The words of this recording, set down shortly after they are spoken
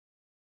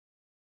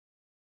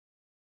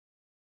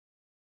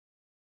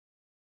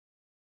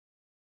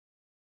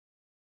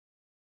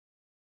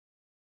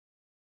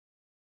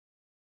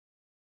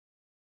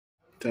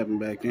Tapping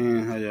back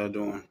in. How y'all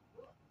doing?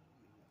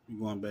 We're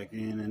going back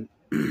in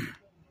and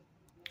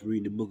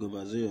read the book of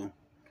Isaiah.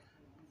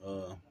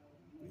 We're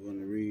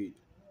going to read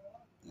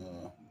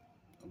uh,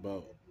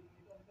 about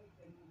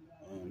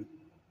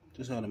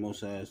just how the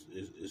Most High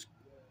is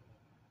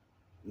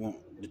want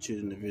the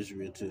children of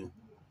Israel to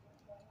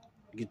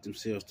get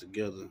themselves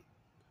together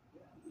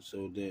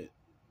so that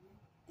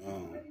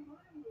um,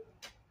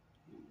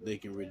 they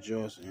can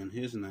rejoice in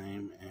His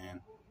name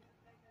and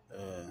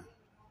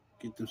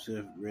get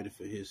themselves ready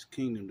for His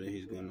kingdom that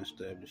He's going to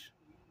establish.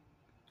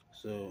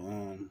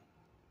 So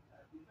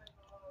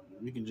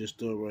we can just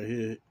start right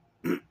here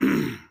at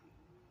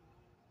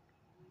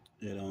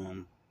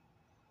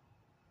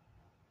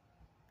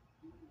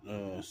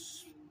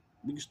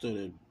we can start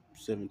at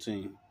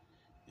 17.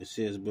 It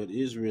says, "But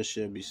Israel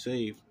shall be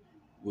saved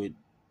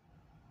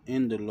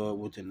in the Lord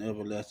with an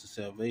everlasting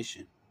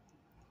salvation.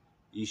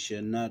 Ye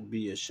shall not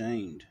be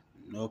ashamed,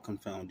 nor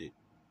confounded.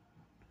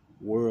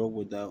 World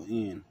without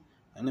end."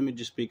 And let me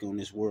just speak on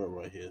this world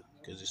right here,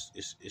 because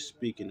it's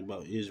speaking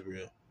about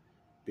Israel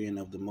being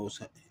the most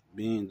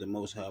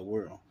high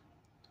world.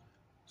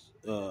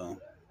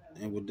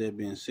 And with that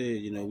being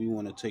said, we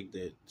want to take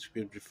that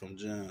scripture from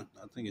John.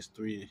 I think it's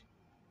John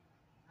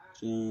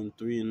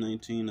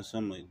 3:19 or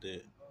something like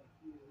that.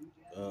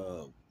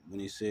 When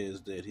he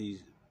says that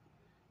he's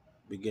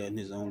begotten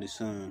his only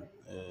son,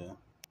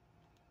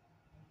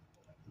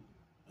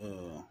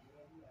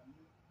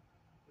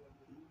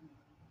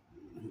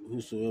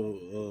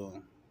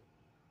 whosoever,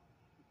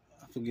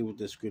 I forget what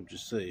that scripture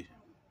say,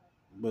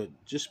 but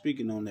just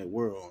speaking on that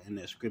world in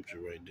that scripture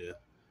right there,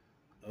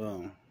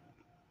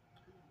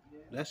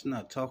 that's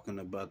not talking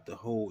about the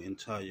whole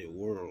entire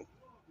world.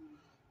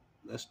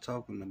 That's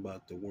talking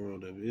about the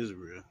world of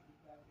Israel,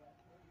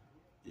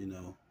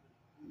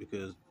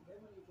 because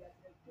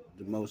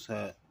the Most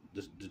High,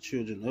 the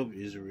children of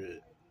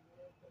Israel,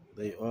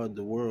 they are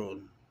the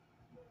world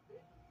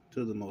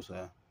to the Most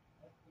High.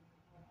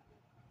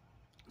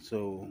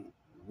 So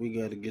we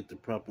got to get the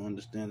proper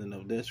understanding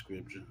of that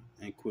scripture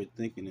and quit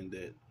thinking in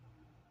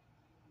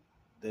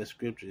that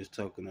scripture is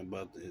talking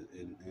about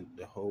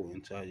the whole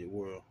entire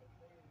world,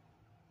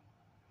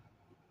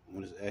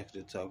 when it's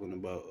actually talking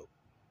about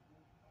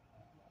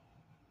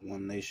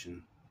one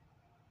nation,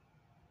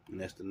 and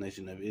that's the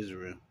nation of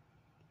Israel.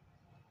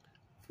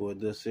 For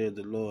thus said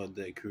the Lord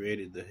that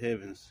created the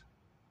heavens,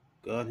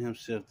 God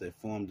himself that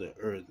formed the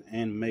earth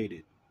and made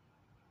it.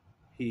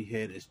 He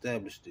had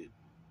established it.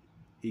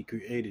 He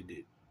created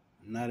it,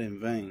 not in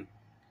vain.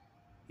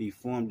 He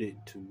formed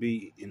it to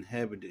be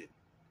inhabited.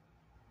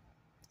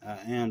 I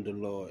am the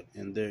Lord,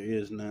 and there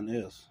is none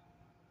else.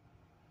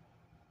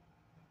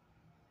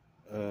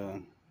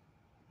 I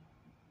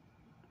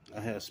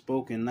have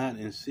spoken not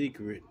in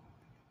secret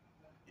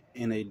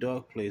in a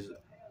dark place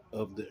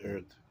of the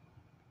earth.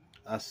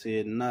 I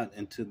said not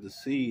unto the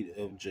seed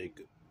of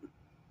Jacob.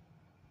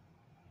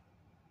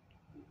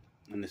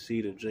 And the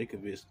seed of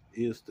Jacob is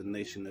the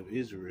nation of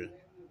Israel,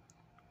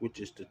 which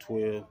is the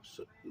 12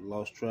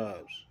 lost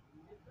tribes,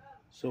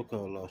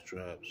 so-called lost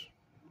tribes,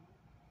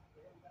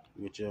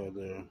 which are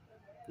the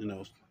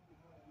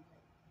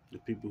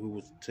people who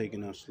was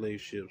taken on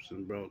slave ships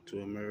and brought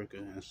to America,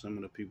 and some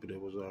of the people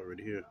that was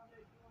already here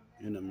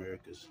in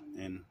Americas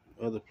and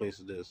other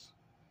places that's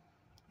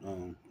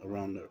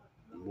around the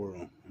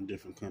world in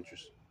different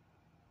countries.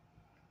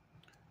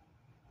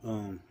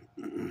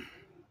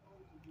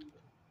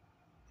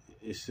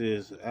 It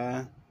says,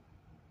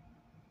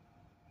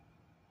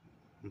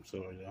 I'm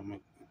sorry, I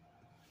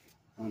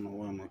don't know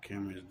why my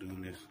camera is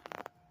doing this.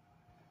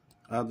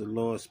 I, the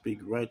Lord, speak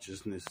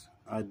righteousness.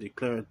 I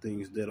declare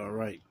things that are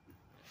right.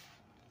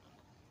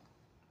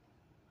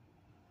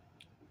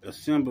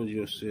 Assemble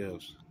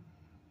yourselves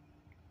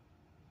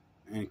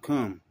and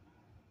come.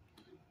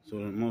 So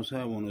the Most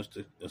High wants us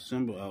to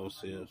assemble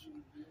ourselves,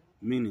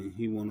 meaning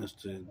He wants us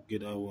to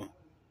get our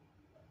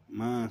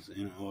minds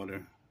in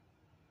order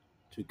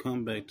to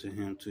come back to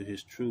Him, to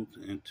His truth,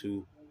 and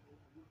to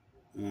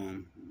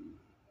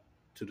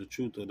the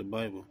truth of the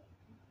Bible,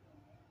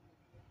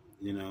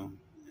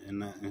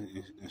 and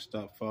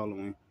stop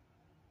following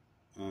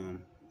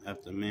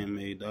after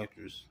man-made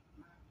doctrines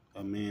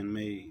or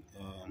man-made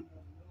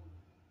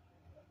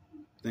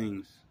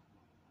things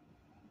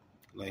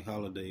like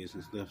holidays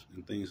and stuff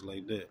and things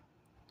like that.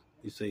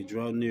 He say,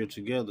 "Draw near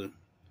together,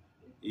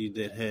 ye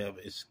that have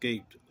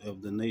escaped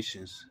of the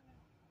nations.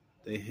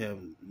 They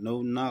have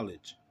no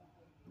knowledge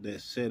that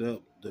set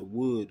up the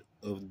wood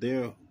of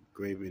their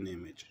graven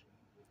image."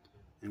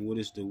 And what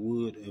is the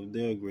wood of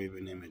their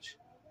graven image?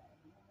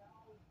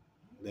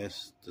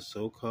 That's the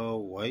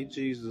so-called white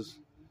Jesus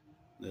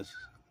that's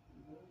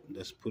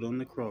put on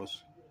the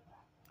cross,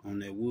 on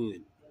that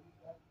wood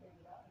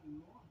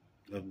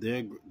of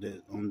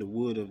on the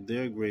wood of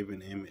their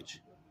graven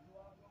image.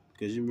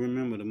 Because you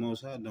remember, the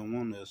Most High don't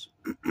want us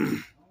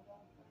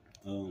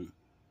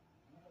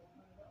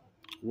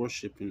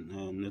worshiping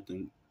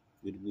nothing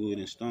with wood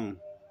and stone.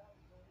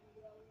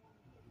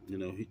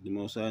 The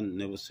Most High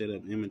never set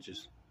up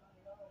images.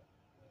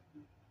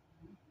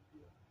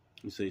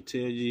 He say,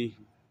 "Tell ye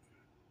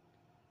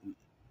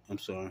I'm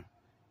sorry,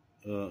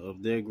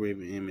 of their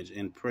graven image,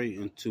 and pray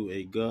unto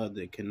a God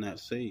that cannot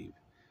save.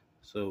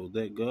 So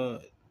that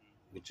God,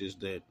 which is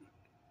that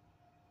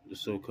the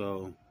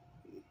so-called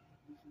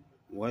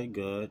white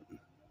God,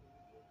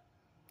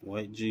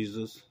 white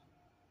Jesus,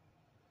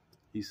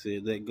 he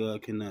said that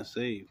God cannot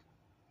save.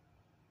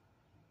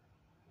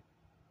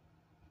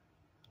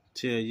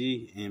 Tell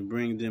ye and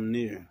bring them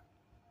near.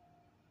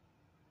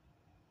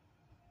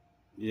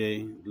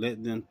 Yea,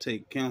 let them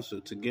take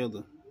counsel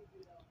together,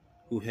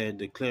 who had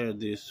declared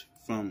this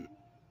from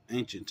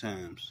ancient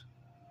times,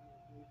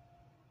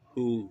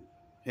 who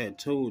had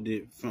told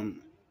it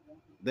from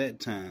that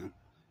time.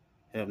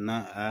 Have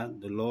not I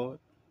the Lord,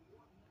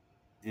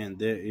 and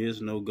there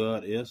is no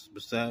God else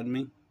beside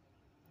me,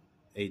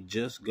 a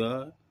just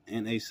God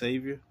and a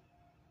Savior?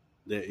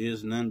 There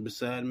is none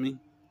beside me.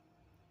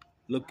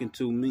 Look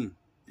unto me,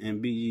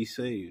 and be ye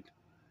saved,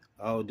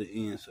 all the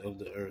ends of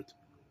the earth.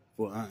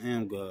 For I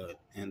am God,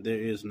 and there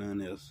is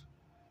none else.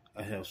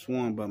 I have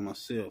sworn by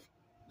myself,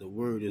 the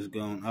word is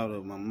gone out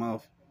of my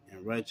mouth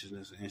in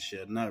righteousness, and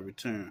shall not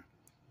return,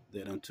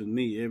 that unto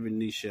me every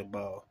knee shall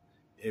bow,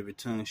 every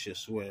tongue shall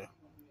swear.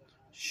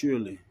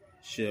 Surely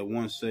shall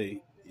one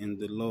say, in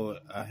the Lord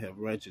I have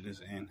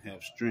righteousness and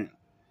have strength.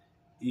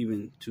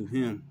 Even to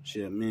him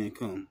shall men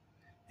come,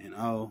 and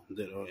all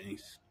that are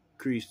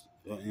increased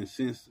or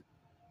incensed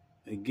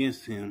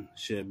against him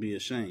shall be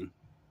ashamed.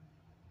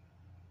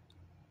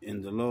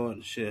 In the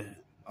Lord shall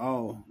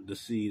all the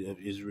seed of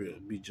Israel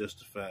be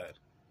justified,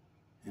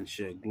 and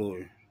shall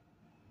glory.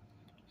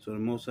 So the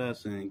Most High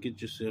saying,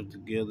 get yourself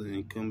together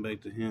and come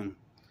back to him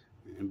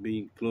and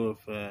be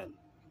glorified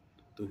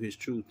through his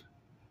truth,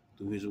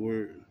 through his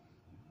word,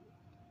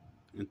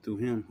 and through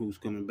him who's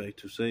coming back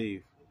to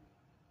save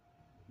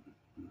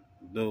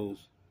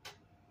those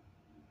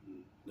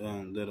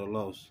that are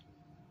lost.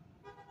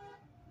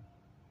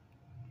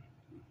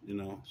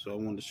 So I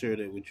wanted to share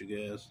that with you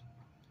guys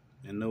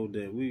and know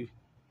that we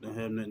don't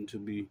have nothing to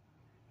be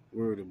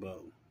worried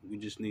about. We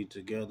just need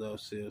to gather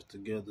ourselves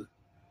together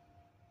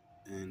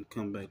and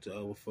come back to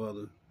our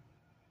Father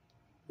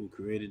who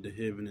created the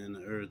heaven and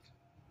the earth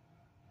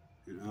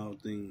and all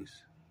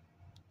things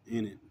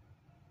in it,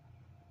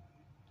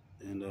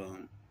 and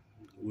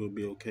we'll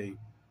be okay.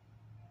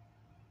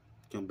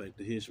 Come back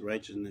to his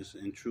righteousness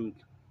and truth,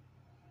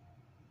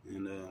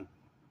 and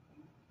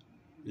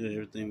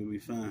everything will be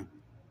fine.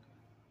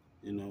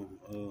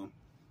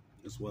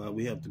 That's why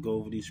we have to go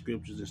over these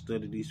scriptures and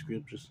study these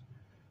scriptures,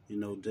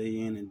 day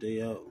in and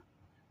day out,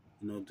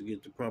 to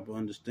get the proper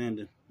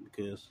understanding,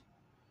 because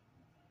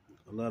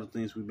a lot of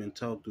things we've been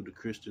taught through the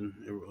Christian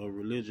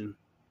religion,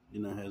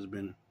 has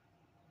been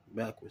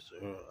backwards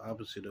or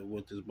opposite of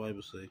what this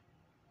Bible say.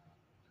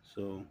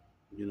 So,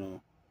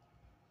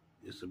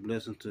 it's a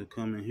blessing to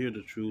come and hear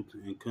the truth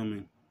and come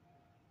and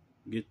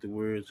get the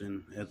words.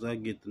 And as I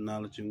get the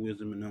knowledge and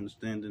wisdom and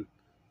understanding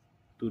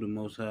through the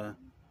Most High,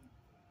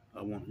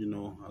 I want,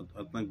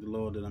 I thank the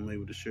Lord that I'm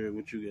able to share it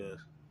with you guys,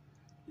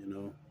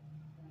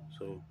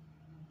 So,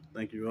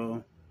 thank you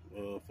all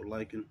for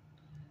liking,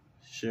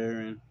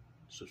 sharing,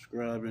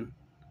 subscribing.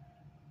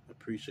 I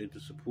appreciate the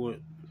support.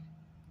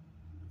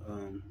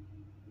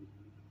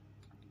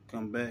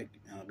 Come back,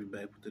 and I'll be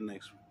back with the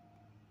next one.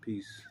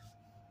 Peace.